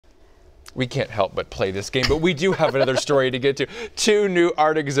We can't help but play this game, but we do have another story to get to. 2 new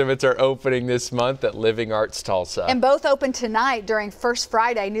art exhibits are opening this month at Living Arts Tulsa. And both open tonight during First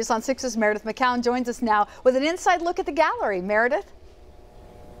Friday. News on 6's Meredith McCown joins us now with an inside look at the gallery. Meredith?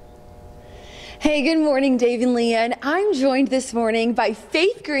 Hey, good morning, Dave and Leah. And I'm joined this morning by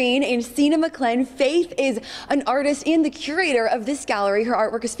Faith Green and Sina McClenn. Faith is an artist and the curator of this gallery. Her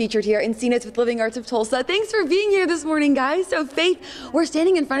artwork is featured here, and Sina's with Living Arts of Tulsa. Thanks for being here this morning, guys. So, Faith, we're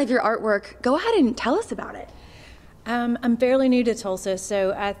standing in front of your artwork. Go ahead and tell us about it. I'm fairly new to Tulsa,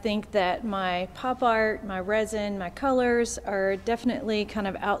 so I think that my pop art, my resin, my colors are definitely kind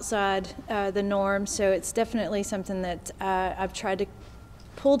of outside the norm. So it's definitely something that I've tried to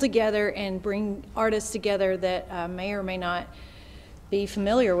pull together and bring artists together that may or may not be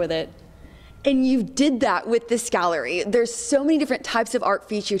familiar with it. And you did that with this gallery. There's so many different types of art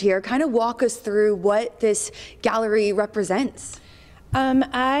featured here. Kind of walk us through what this gallery represents.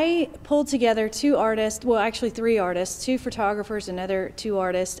 I pulled together 2 artists, well actually 3 artists, 2 photographers, another 2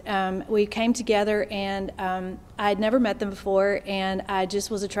 artists. We came together and I'd never met them before, and I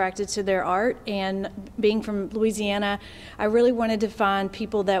just was attracted to their art. And being from Louisiana, I really wanted to find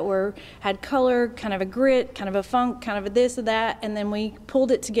people that had color, kind of a grit, kind of a funk, kind of a this or that, and then we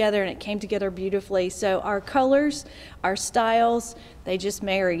pulled it together and it came together beautifully. So our colors, our styles, they just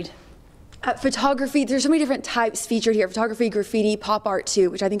married. Photography, there's so many different types featured here. Photography, graffiti, pop art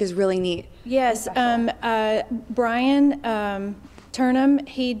too, which I think is really neat. Yes, Brian Turnham,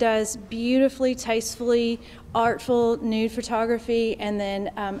 he does beautifully, tastefully, artful nude photography. And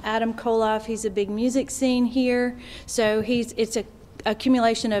then Adam Koloff, he's a big music scene here. So it's a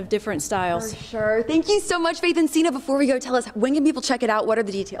accumulation of different styles. For sure. Thank you so much, Faith and Sina. Before we go, tell us, when can people check it out? What are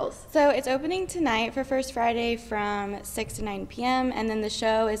the details? So it's opening tonight for First Friday from 6 to 9 p.m. and then the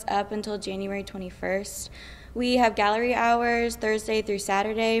show is up until January 21st. We have gallery hours Thursday through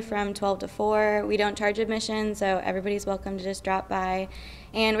Saturday from 12 to 4. We don't charge admission, so everybody's welcome to just drop by.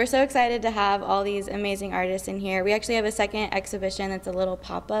 And we're so excited to have all these amazing artists in here. We actually have a second exhibition that's a little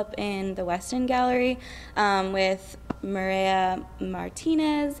pop-up in the Weston Gallery with Maria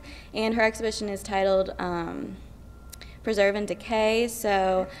Martinez, and her exhibition is titled Preserve and Decay.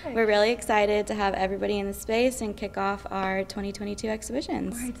 So we're really excited to have everybody in the space and kick off our 2022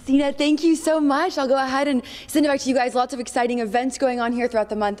 exhibitions. All right, Sina, thank you so much. I'll go ahead and send it back to you guys. Lots of exciting events going on here throughout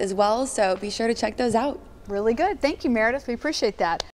the month as well, so be sure to check those out. Really good. Thank you, Meredith. We appreciate that.